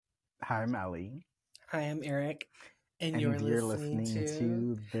Hi, I'm Ellie. Hi, I'm Eric, and And you're you're listening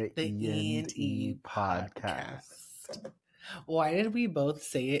to the E&E podcast. Why did we both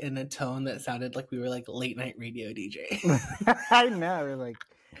say it in a tone that sounded like we were like late night radio DJ? I know. We're like,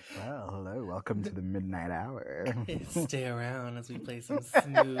 well, hello, welcome to the midnight hour. Stay around as we play some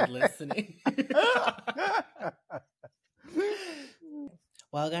smooth listening.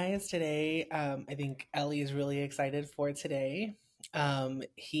 Well, guys, today I think Ellie is really excited for today.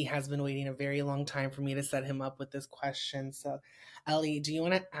 He has been waiting a very long time for me to set him up with this question. So, Ellie, do you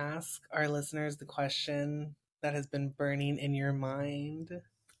want to ask our listeners the question that has been burning in your mind?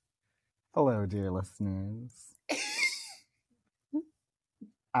 Hello, dear listeners.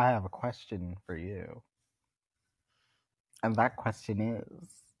 I have a question for you. And that question is,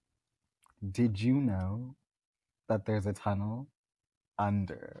 did you know that there's a tunnel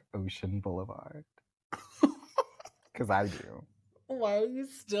under Ocean Boulevard? Because I do. Why are you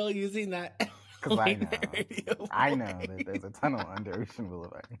still using that? Because I know. I know that there's a tunnel under Ocean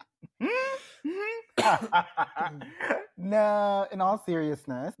Boulevard. No, in all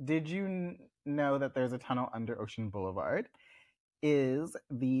seriousness, did you know that there's a tunnel under Ocean Boulevard? Is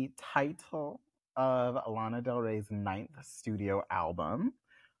the title of Lana Del Rey's 9th studio album,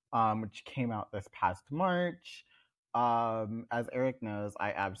 which came out this past March. As Eric knows,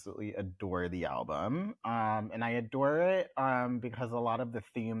 I absolutely adore the album. And I adore it because a lot of the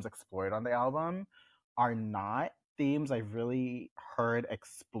themes explored on the album are not themes I've really heard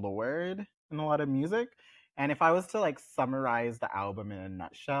explored in a lot of music. And if I was to like summarize the album in a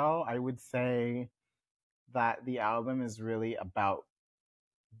nutshell, I would say that the album is really about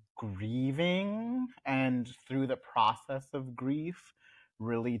grieving, and through the process of grief,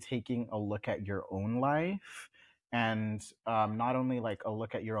 really taking a look at your own life, and not only like a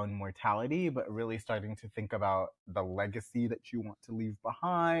look at your own mortality, but really starting to think about the legacy that you want to leave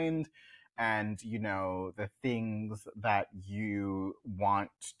behind, and you know, the things that you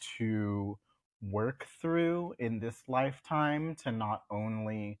want to work through in this lifetime to not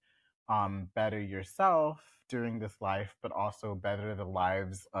only better yourself during this life, but also better the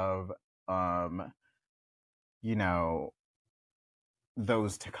lives of, you know,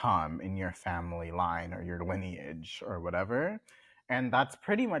 those to come in your family line or your lineage or whatever. And that's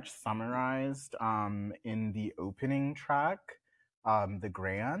pretty much summarized in the opening track, The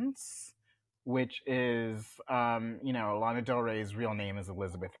Grants, which is, Lana Del Rey's real name is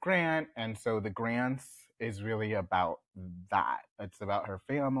Elizabeth Grant. And so The Grants is really about that. It's about her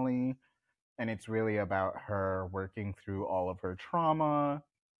family, and it's really about her working through all of her trauma,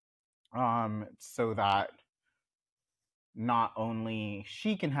 so that not only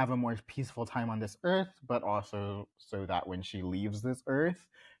she can have a more peaceful time on this earth, but also so that when she leaves this earth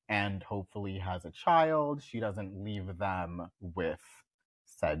and hopefully has a child, she doesn't leave them with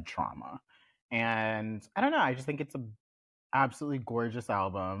said trauma. And I don't know, I just think it's an absolutely gorgeous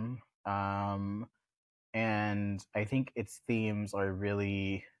album. And I think its themes are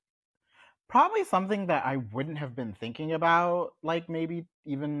really probably something that I wouldn't have been thinking about, like maybe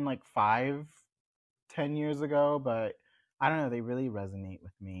even like 5-10 years ago, but I don't know, they really resonate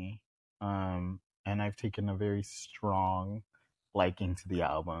with me. And I've taken a very strong liking to the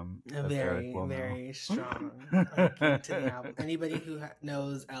album. A very, very strong liking to the album. Anybody who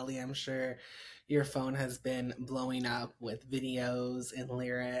knows Ellie, I'm sure your phone has been blowing up with videos and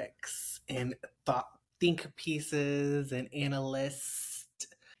lyrics and think pieces and analysts.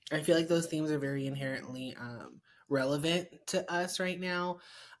 I feel like those themes are very inherently relevant to us right now,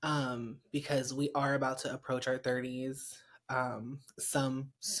 because we are about to approach our 30s, some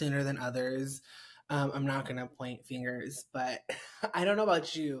sooner than others. I'm not going to point fingers, but I don't know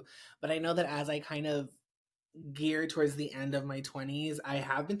about you, but I know that as I kind of gear towards the end of my 20s, I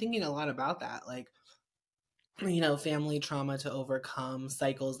have been thinking a lot about that. Like, family trauma to overcome,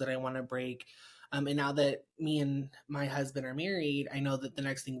 cycles that I want to break. And now that me and my husband are married, I know that the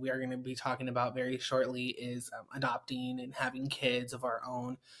next thing we are going to be talking about very shortly is adopting and having kids of our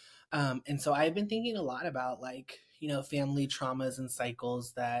own. And so I've been thinking a lot about family traumas and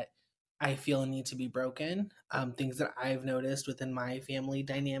cycles that I feel need to be broken. Things that I've noticed within my family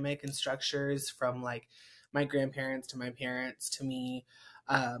dynamic and structures, from like my grandparents to my parents to me,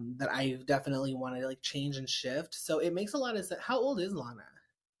 that I definitely want to like change and shift. So it makes a lot of sense. How old is Lana?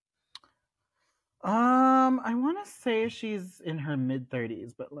 I want to say she's in her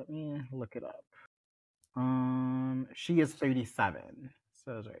mid-30s, but let me look it up. She is 37,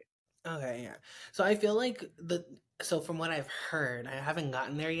 so that's right. Okay, yeah. So I feel like from what I've heard, I haven't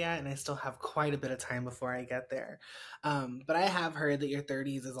gotten there yet, and I still have quite a bit of time before I get there. But I have heard that your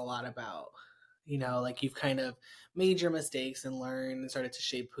 30s is a lot about, You know, like you've kind of made your mistakes and learned and started to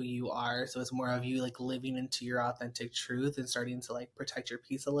shape who you are. So it's more of you like living into your authentic truth and starting to like protect your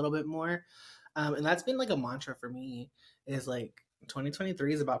peace a little bit more. And that's been like a mantra for me, is like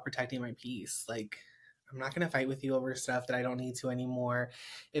 2023 is about protecting my peace. Like I'm not going to fight with you over stuff that I don't need to anymore.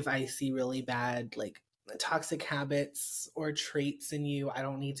 If I see really bad, like toxic habits or traits in you, I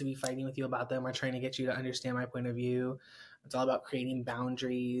don't need to be fighting with you about them or trying to get you to understand my point of view. It's all about creating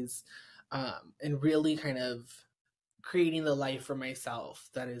boundaries, and really kind of creating the life for myself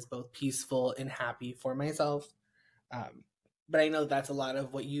that is both peaceful and happy for myself. Um, but I know that's a lot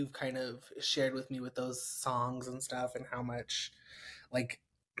of what you've kind of shared with me with those songs and stuff, and how much like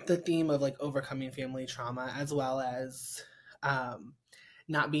the theme of like overcoming family trauma, as well as um,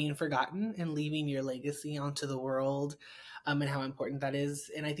 not being forgotten and leaving your legacy onto the world, and how important that is.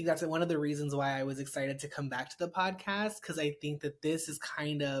 And I think that's one of the reasons why I was excited to come back to the podcast, because I think that this is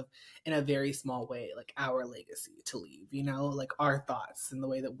kind of, in a very small way, like our legacy to leave, you know, like our thoughts and the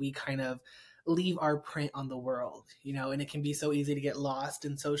way that we kind of leave our print on the world, you know. And it can be so easy to get lost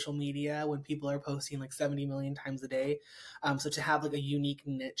in social media when people are posting like 70 million times a day. So to have like a unique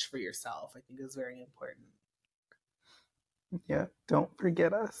niche for yourself, I think is very important. Yeah, don't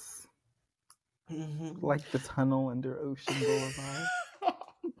forget us. Mm-hmm. Like the Tunnel Under Ocean Boulevard.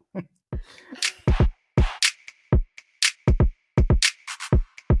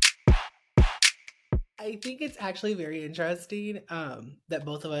 I think it's actually very interesting that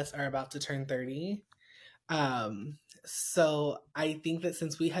both of us are about to turn 30. So I think that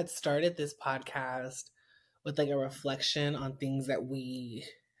since we had started this podcast with like a reflection on things that we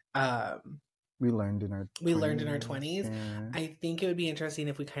learned in our 20s, yeah. I think it would be interesting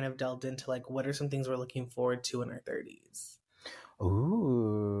if we kind of delved into like what are some things we're looking forward to in our 30s.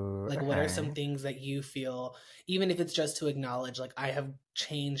 Ooh. Like, what are some things that you feel, even if it's just to acknowledge, like, I have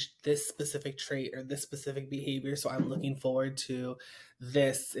changed this specific trait or this specific behavior, so I'm looking forward to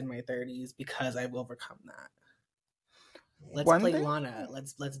this in my 30s because I've overcome that. Let's play Lana.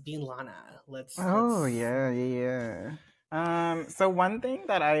 Let's be Lana. Let's. Yeah. So one thing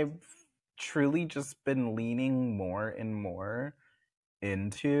that I've truly just been leaning more and more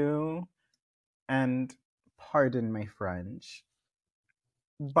into, and pardon my French,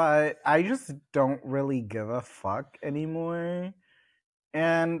 but I just don't really give a fuck anymore.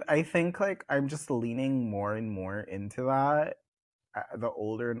 And I think like I'm just leaning more and more into that the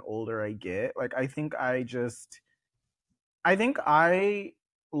older and older I get. Like I think I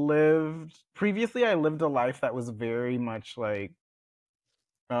previously I lived a life that was very much like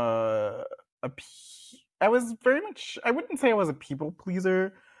uh I was very much, I wouldn't say I was a people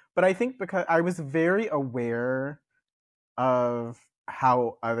pleaser, but I think because I was very aware of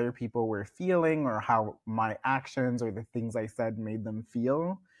how other people were feeling or how my actions or the things I said made them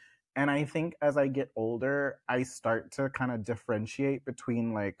feel. And I think as I get older, I start to kind of differentiate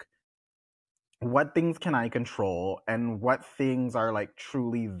between like what things can I control and what things are like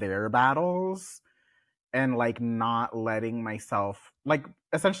truly their battles, and like not letting myself, like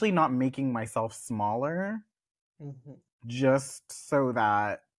essentially not making myself smaller, just so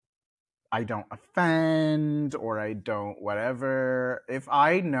that I don't offend or I don't whatever. If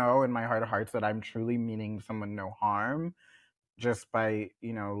I know in my heart of hearts that I'm truly meaning someone no harm just by,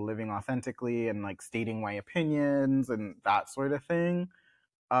 you know, living authentically and like stating my opinions and that sort of thing,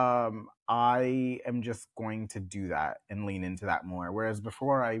 I am just going to do that and lean into that more. Whereas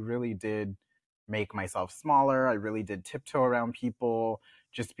before I really did make myself smaller. I really did tiptoe around people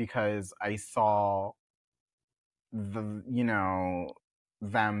just because I saw them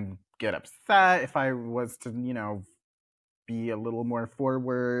get upset if I was to, be a little more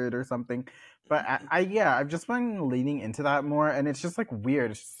forward or something. But I've just been leaning into that more, and it's just like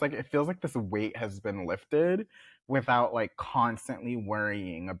weird. It's just like it feels like this weight has been lifted without like constantly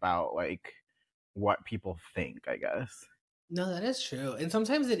worrying about like what people think, I guess. No, that is true. And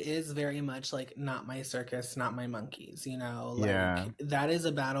sometimes it is very much like not my circus, not my monkeys, you know? Like that is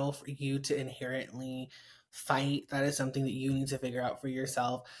a battle for you to inherently fight. That is something that you need to figure out for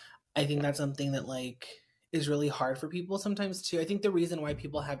yourself. I think that's something that like is really hard for people sometimes too. I think the reason why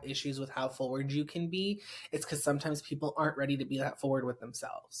people have issues with how forward you can be is because sometimes people aren't ready to be that forward with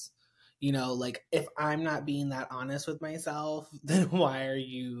themselves. You know, like if I'm not being that honest with myself, then why are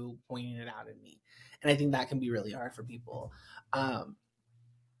you pointing it out at me? And I think that can be really hard for people.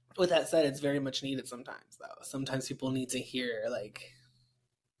 With that said, it's very much needed sometimes, though. Sometimes people need to hear, like...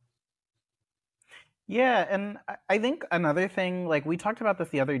 Yeah, and I think another thing, like we talked about this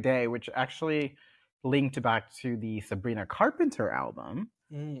the other day, which actually linked back to the Sabrina Carpenter album,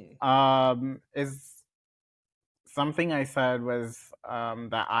 is something I said was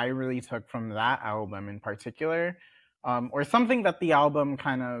that I really took from that album in particular, or something that the album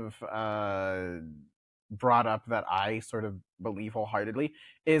kind of brought up that I sort of believe wholeheartedly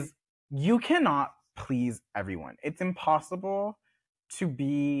is you cannot please everyone. It's impossible to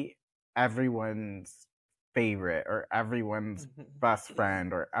be everyone's favorite or everyone's best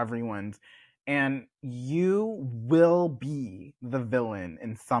friend or everyone's, and you will be the villain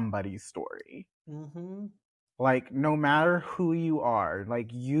in somebody's story. Mm-hmm. Like, no matter who you are,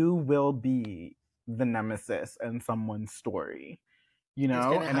 like, you will be the nemesis in someone's story, you It's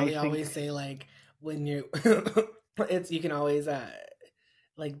know? kind of And how I we think always say, like, when you're, it's, you can always,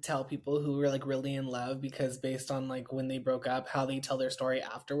 like, tell people who were, like, really in love because based on, like, when they broke up, how they tell their story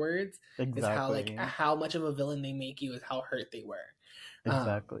afterwards is how, like, exactly, how much of a villain they make you is how hurt they were.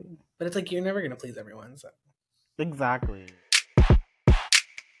 exactly, But it's like, you're never going to please everyone, so. exactly.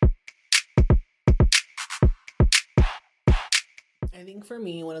 I think for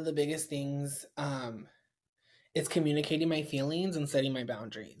me, one of the biggest things is communicating my feelings and setting my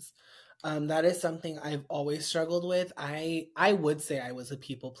boundaries. That is something I've always struggled with. I would say I was a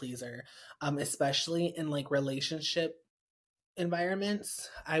people pleaser, especially in like relationship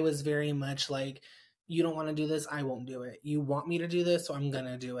environments. I was very much like, you don't want to do this, I won't do it. You want me to do this, so I'm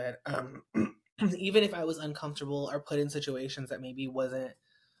gonna do it. Even if I was uncomfortable or put in situations that maybe wasn't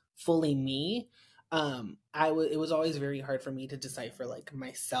fully me, it was always very hard for me to decipher like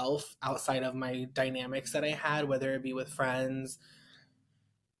myself outside of my dynamics that I had, whether it be with friends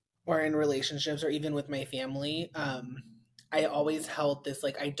or in relationships or even with my family. I always held this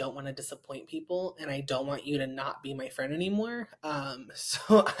like, I don't want to disappoint people and I don't want you to not be my friend anymore.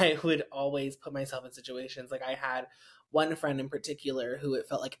 So I would always put myself in situations like I had one friend in particular who it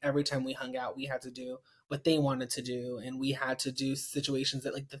felt like every time we hung out we had to do what they wanted to do, and we had to do situations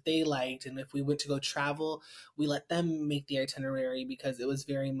that like that they liked, and if we went to go travel we let them make the itinerary because it was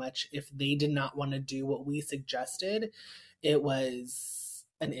very much if they did not want to do what we suggested it was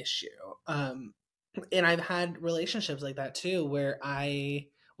an issue. And I've had relationships like that too, where I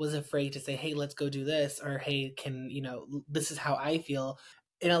was afraid to say, "Hey, let's go do this," or "Hey, can this is how I feel."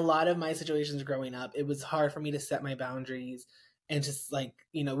 In a lot of my situations growing up, it was hard for me to set my boundaries and just like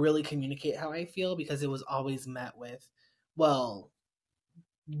really communicate how I feel because it was always met with, "Well,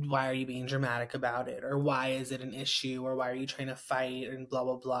 why are you being dramatic about it?" or "Why is it an issue?" or "Why are you trying to fight?" and blah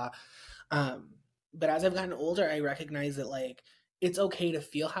blah blah. But as I've gotten older, I recognize that like it's okay to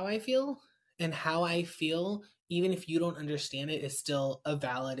feel how I feel, and how I feel, even if you don't understand it, is still a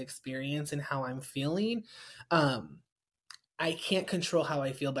valid experience in how I'm feeling. Um, I can't control how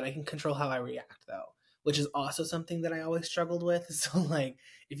I feel, but I can control how I react though, which is also something that I always struggled with. So like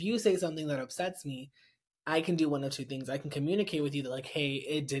if you say something that upsets me, I can do one of two things. I can communicate with you that like, hey,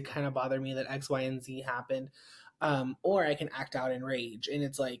 it did kind of bother me that X, Y, and Z happened. Or I can act out in rage. And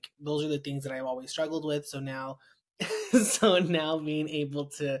it's like those are the things that I've always struggled with. So now so now being able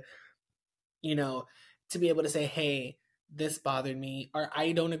to, you know, to be able to say, hey, this bothered me, or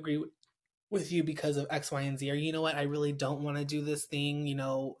I don't agree with you because of X, Y, and Z, or you know what, I really don't want to do this thing,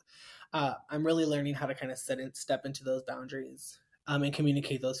 I'm really learning how to kind of step into those boundaries and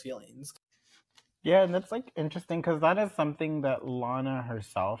communicate those feelings. Yeah, and that's like interesting because that is something that Lana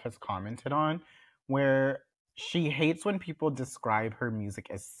herself has commented on, where she hates when people describe her music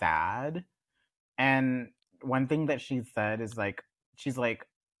as sad. And one thing that she said is like, she's like,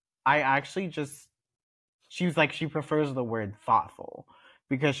 I actually just, she's like, she prefers the word thoughtful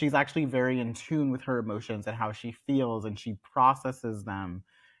because she's actually very in tune with her emotions and how she feels, and she processes them,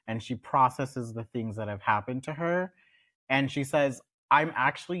 and she processes the things that have happened to her. And she says, I'm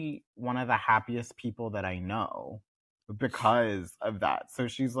actually one of the happiest people that I know because of that. So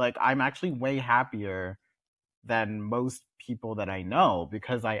she's like, I'm actually way happier than most people that I know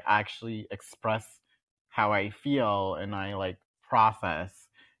because I actually express how I feel and I like process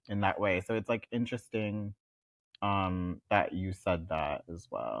in that way. So it's like interesting that you said that as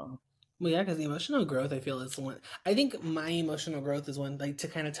well. Well, yeah, because emotional growth, I feel, is one. I think my emotional growth is one, like to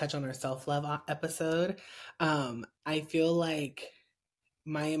kind of touch on our self love episode. I feel like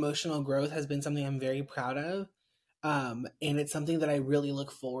my emotional growth has been something I'm very proud of. And it's something that I really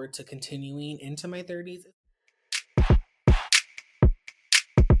look forward to continuing into my 30s.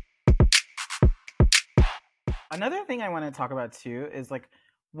 Another thing I want to talk about too is like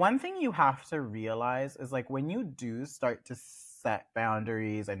one thing you have to realize is like when you do start to set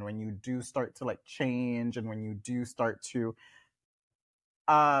boundaries and when you do start to like change and when you do start to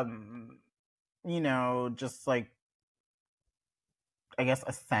um just like I guess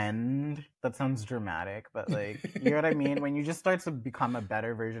ascend. That sounds dramatic, but like you know what I mean? When you just start to become a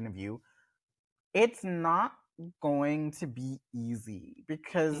better version of you, it's not going to be easy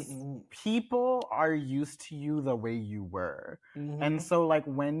because Mm-mm. people are used to you the way you were. And Mm-hmm. so, like,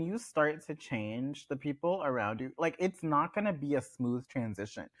 when you start to change, the people around you, like, it's not going to be a smooth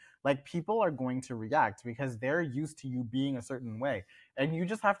transition. Like, people are going to react because they're used to you being a certain way. And you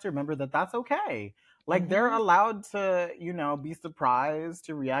just have to remember that that's okay. Like, they're Mm-hmm. allowed to, be surprised,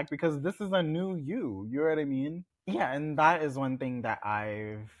 to react because this is a new you. You know what I mean? Yeah, and that is one thing that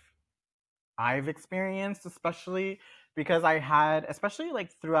I've experienced, especially because I had, especially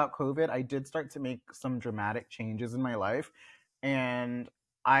like throughout COVID, I did start to make some dramatic changes in my life. And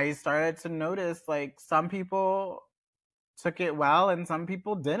I started to notice like some people took it well and some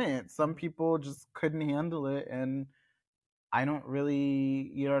people didn't. Some people just couldn't handle it. And I don't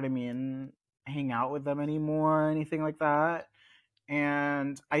really, you know what I mean, hang out with them anymore or anything like that.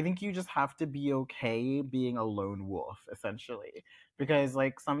 And I think you just have to be okay being a lone wolf, essentially. Because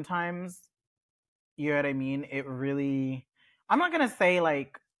like sometimes, you know what I mean? It really, I'm not gonna say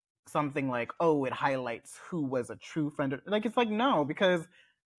like something like, oh, it highlights who was a true friend. Like it's like no, because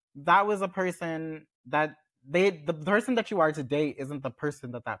that was a person that the person that you are today isn't the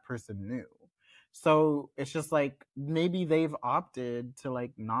person that that person knew. So it's just like maybe they've opted to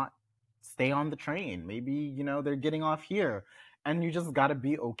like not stay on the train. Maybe they're getting off here, and you just got to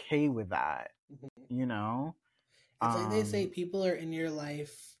be okay with that. Mm-hmm. You know. It's like they say Um, people are in your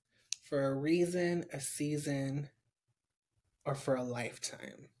life for a reason, a season, or for a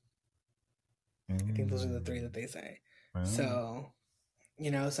lifetime. I think those are the three mm, that they say. well, So,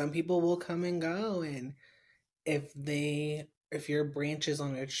 some people will come and go, and if your branch is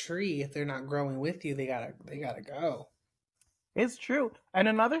on a tree, if they're not growing with you, they gotta go. it's true. And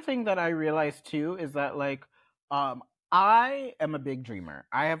another thing that I realized too is that like um I am a big dreamer.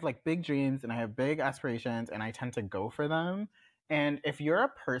 I have like big dreams and I have big aspirations and I tend to go for them. And if you're a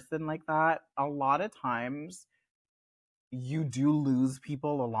person like that, a lot of times you do lose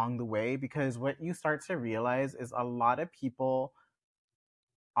people along the way because what you start to realize is a lot of people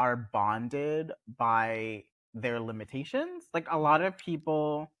are bonded by their limitations. Like a lot of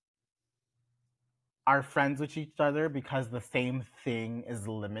people are friends with each other because the same thing is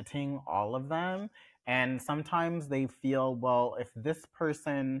limiting all of them. And sometimes they feel, well, if this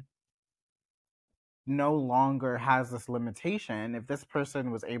person no longer has this limitation, if this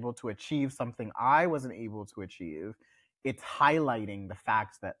person was able to achieve something I wasn't able to achieve, it's highlighting the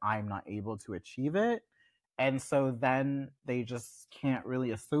fact that I'm not able to achieve it. And so then they just can't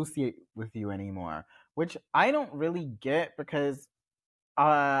really associate with you anymore, which I don't really get because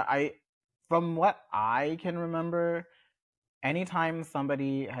I from what I can remember, anytime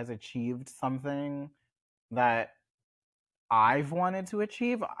somebody has achieved something that I've wanted to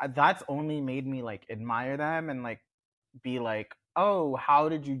achieve, that's only made me like admire them and like be like, "Oh, how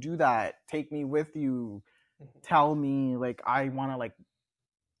did you do that? Take me with you. Tell me like I want to like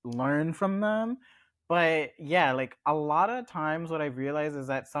learn from them." But yeah, like a lot of times what I've realized is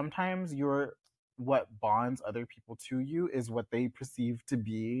that sometimes what bonds other people to you is what they perceive to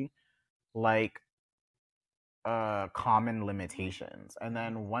be like common limitations. And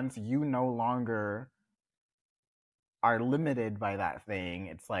then once you no longer are limited by that thing,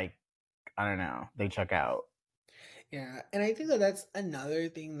 it's like, I don't know, they check out. Yeah, and I think that that's another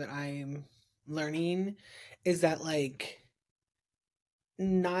thing that I'm learning is that like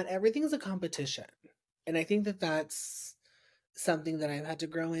not everything is a competition. And I think that that's something that I've had to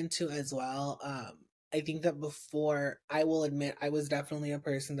grow into as well. I think that before, I will admit, I was definitely a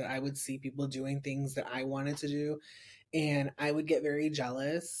person that I would see people doing things that I wanted to do, and I would get very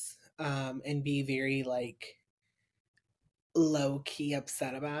jealous, and be very like low key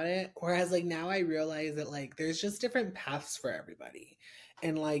upset about it. Whereas like now I realize that like there's just different paths for everybody.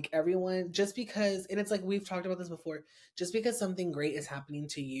 And like everyone, just because, and it's like we've talked about this before, just because something great is happening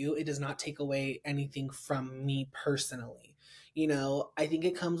to you, it does not take away anything from me personally. I think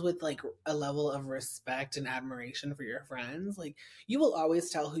it comes with like a level of respect and admiration for your friends. Like you will always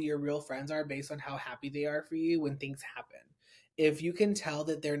tell who your real friends are based on how happy they are for you when things happen. If you can tell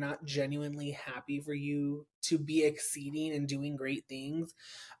that they're not genuinely happy for you to be exceeding and doing great things,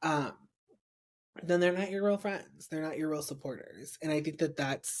 um, then they're not your real friends. They're not your real supporters. And I think that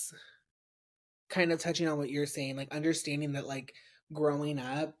that's kind of touching on what you're saying, like understanding that like growing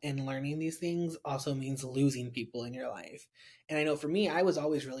up and learning these things also means losing people in your life. And I know for me, I was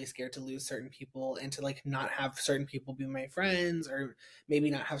always really scared to lose certain people and to like not have certain people be my friends, or maybe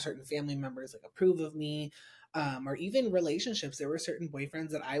not have certain family members like approve of me. Or even relationships. There were certain boyfriends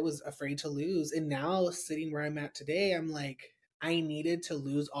that I was afraid to lose. And now sitting where I'm at today, I'm like, I needed to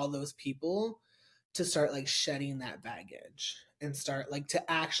lose all those people to start like shedding that baggage and start like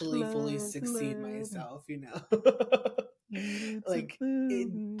to actually fully succeed myself, you know. Like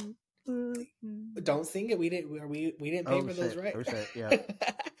it, don't sing it. We didn't pay for those, right? Oh shit, yeah.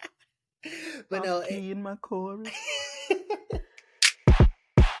 But no, in my chorus.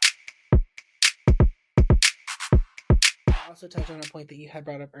 I also touch on a point that you had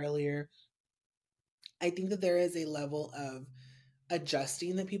brought up earlier. I think that there is a level of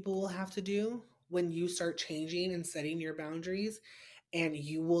adjusting that people will have to do when you start changing and setting your boundaries, and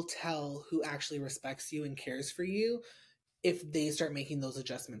you will tell who actually respects you and cares for you if they start making those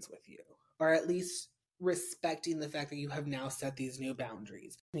adjustments with you, or at least respecting the fact that you have now set these new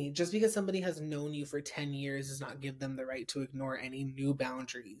boundaries. I mean, just because somebody has known you for 10 years does not give them the right to ignore any new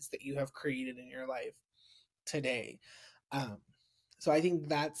boundaries that you have created in your life today. So I think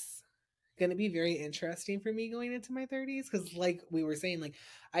that's going to be very interesting for me going into my 30s, because like we were saying, like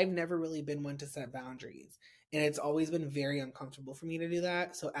I've never really been one to set boundaries, and it's always been very uncomfortable for me to do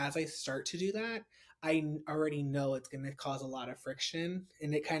that. So as I start to do that, I already know it's going to cause a lot of friction,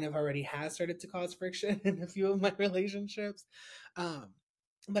 and it kind of already has started to cause friction in a few of my relationships.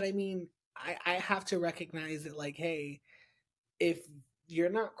 But I mean, I have to recognize that, like, hey, if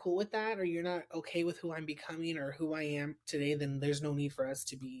you're not cool with that, or you're not okay with who I'm becoming or who I am today, then there's no need for us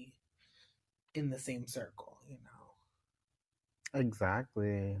to be in the same circle, you know.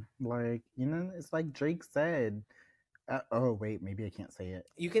 Exactly. Like, you know, it's like Drake said. Oh wait, maybe I can't say it.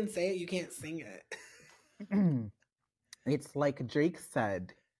 You can say it, you can't sing it. It's like Drake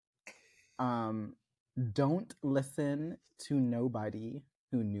said, don't listen to nobody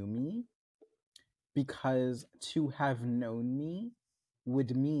who knew me, because to have known me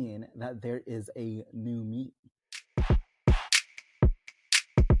would mean that there is a new me.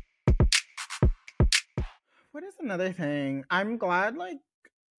 What is another thing? I'm glad, like,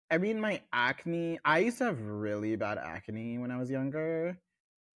 I mean, my acne, I used to have really bad acne when I was younger.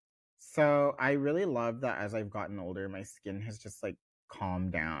 So I really love that as I've gotten older, my skin has just like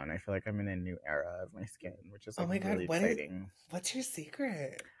calmed down. I feel like I'm in a new era of my skin, which is like Oh my God, really exciting. what's your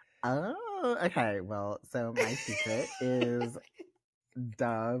secret? Oh, okay. Well, so my secret is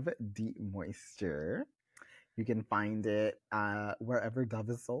Dove Deep Moisture. You can find it wherever Dove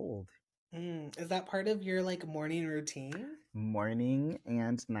is sold. Is that part of your like morning routine? Morning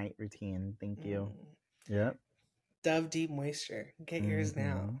and night routine. Thank you. Yep. Dove Deep Moisture. Get yours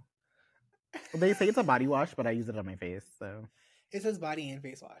now. They say it's a body wash, but I use it on my face, so. It says body and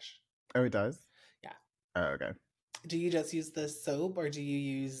face wash. Oh, it does? Yeah. Oh, okay. Do you just use the soap, or do you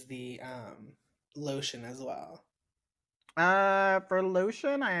use the lotion as well? For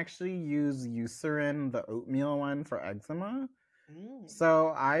lotion, I actually use Eucerin, the oatmeal one, for eczema.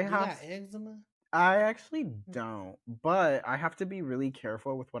 So I have eczema? I actually don't, but I have to be really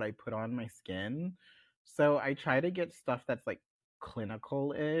careful with what I put on my skin. So I try to get stuff that's like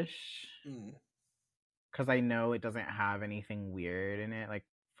clinical-ish, because I know it doesn't have anything weird in it, like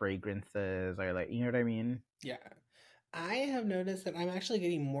fragrances or like, you know what I mean? Yeah. I have noticed that I'm actually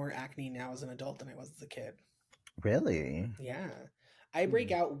getting more acne now as an adult than I was as a kid. Really? Yeah. I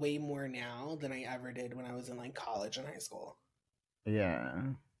break out way more now than I ever did when I was in like college and high school. Yeah.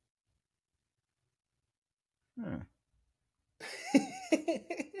 Huh.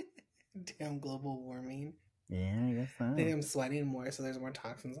 Damn global warming. Yeah, I guess so. I think I'm sweating more, so there's more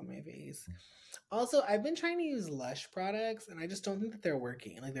toxins on my face. Also, I've been trying to use Lush products, and I just don't think that they're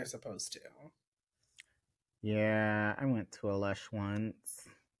working like they're supposed to. Yeah, I went to a Lush once.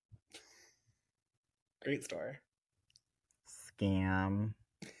 Great store. Scam.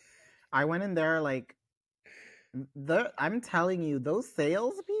 I went in there like, I'm telling you, those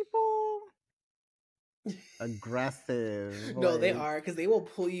salespeople, aggressive. No, they are, because they will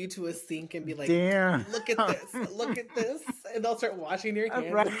pull you to a sink and be like, damn, look at this, and they'll start washing your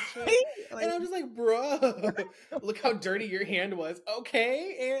hands right? and shit. Like, and I'm just like, bro, look how dirty your hand was.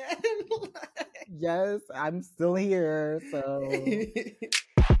 Okay, and yes, I'm still here, so.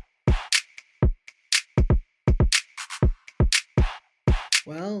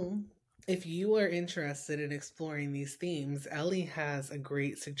 Well, if you are interested in exploring these themes, Ellie has a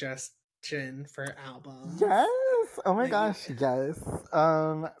great suggestion for albums. Yes. Oh my gosh, yes.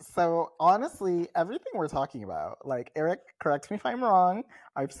 So honestly, everything we're talking about, like, Eric, correct me if I'm wrong,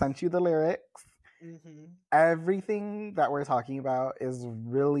 I've sent you the lyrics. Everything that we're talking about is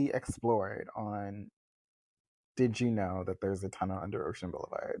really explored on Did You Know That There's a Tunnel Under Ocean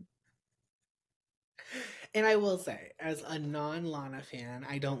Boulevard? And I will say, as a non-Lana fan,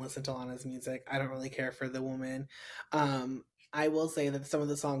 I don't listen to Lana's music. I don't really care for the woman. I will say that some of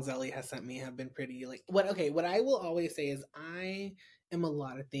the songs Ellie has sent me have been pretty like what I will always say is I am a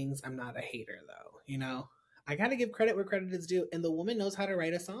lot of things. I'm not a hater though, you know? I gotta give credit where credit is due. And the woman knows how to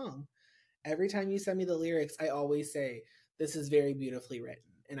write a song. Every time you send me the lyrics, I always say, this is very beautifully written.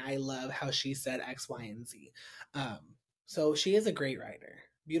 And I love how she said X, Y, and Z. So she is a great writer.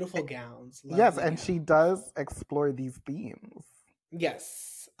 Beautiful gowns. Yes, and she does explore these themes.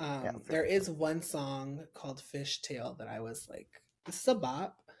 Yes. There is one song called Fishtail that I was like, this is a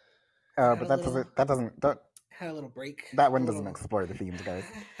bop. But that doesn't had a little break. That one doesn't explore the themes, guys.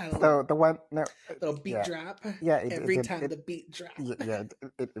 So the one, little beat drop. Yeah, every time the beat drop. Yeah,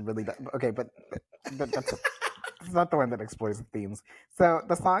 it really does. Okay, but that's it's not the one that explores the themes. So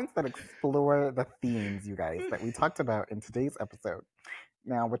the songs that explore the themes, you guys, that we talked about in today's episode.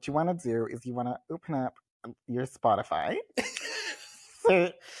 Now, what you want to do is you want to open up your Spotify.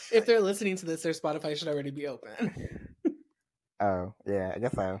 If they're listening to this, their Spotify should already be open. Oh, yeah, I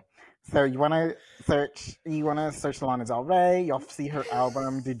guess so. So you want to search Lana Del Rey. You'll see her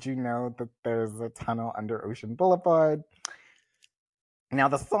album. Did you know that there's a Tunnel Under Ocean Boulevard? Now,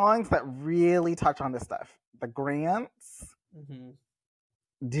 the songs that really touch on this stuff. The Grants. Mm-hmm.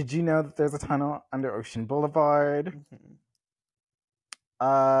 Did you know that there's a Tunnel Under Ocean Boulevard? Mm-hmm.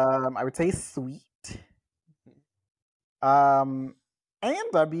 I would say Sweet.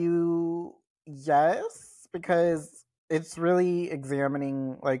 A&W, yes, because it's really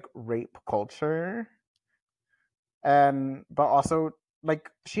examining like rape culture, but also like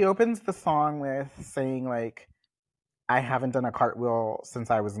she opens the song with saying like, I haven't done a cartwheel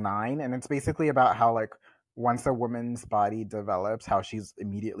since I was 9, and it's basically about how like once a woman's body develops, how she's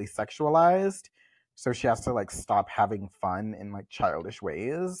immediately sexualized, so she has to like stop having fun in like childish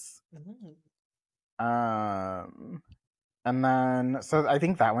ways. Mm-hmm. And then so I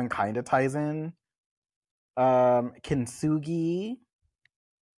think that one kind of ties in. Kintsugi,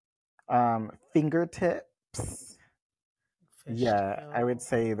 Fingertips. Yeah, I would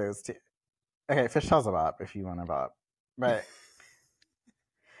say those two. Okay, Fishtail's a bop if you want a bop. But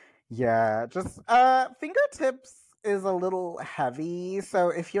yeah, just Fingertips is a little heavy. So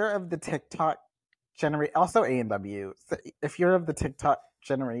if you're of the TikTok generation, also A&W. So if you're of the TikTok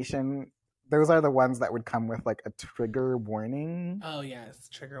generation, those are the ones that would come with like a trigger warning. Oh yes,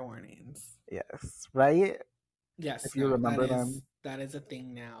 trigger warnings. Yes, right? Yes, if you remember them. That is a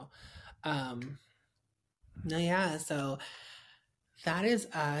thing now. No, yeah, so that is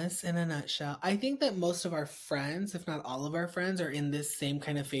us in a nutshell. I think that most of our friends, if not all of our friends, are in this same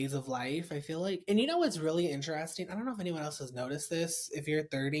kind of phase of life. I feel like, and you know what's really interesting? I don't know if anyone else has noticed this. If you're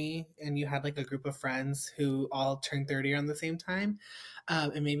 30 and you had like a group of friends who all turned 30 around the same time,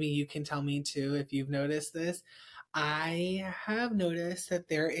 and maybe you can tell me too if you've noticed this. I have noticed that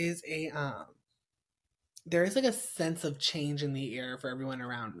there is like a sense of change in the air for everyone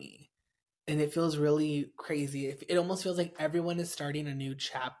around me. And it feels really crazy. It almost feels like everyone is starting a new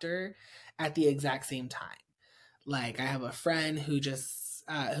chapter at the exact same time. Like I have a friend who just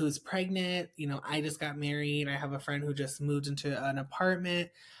who's pregnant. You know, I just got married. I have a friend who just moved into an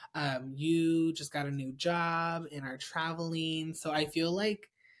apartment. You just got a new job and are traveling. So I feel like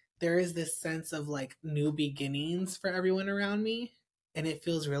there is this sense of like new beginnings for everyone around me, and it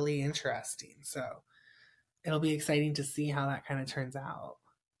feels really interesting. So it'll be exciting to see how that kind of turns out.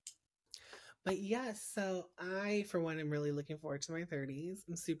 But yes, so I, for one, am really looking forward to my 30s.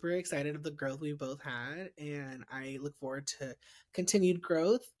 I'm super excited of the growth we both had, and I look forward to continued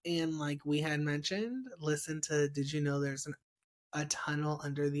growth. And like we had mentioned, listen to Did You Know There's a Tunnel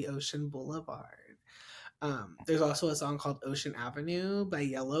Under the Ocean Boulevard? There's also a song called Ocean Avenue by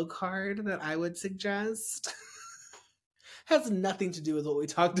Yellow Card that I would suggest. Has nothing to do with what we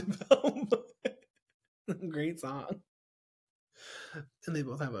talked about, but great song. And they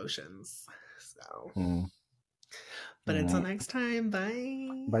both have oceans. So, but until next time,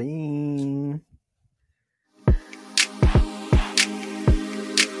 bye. Bye.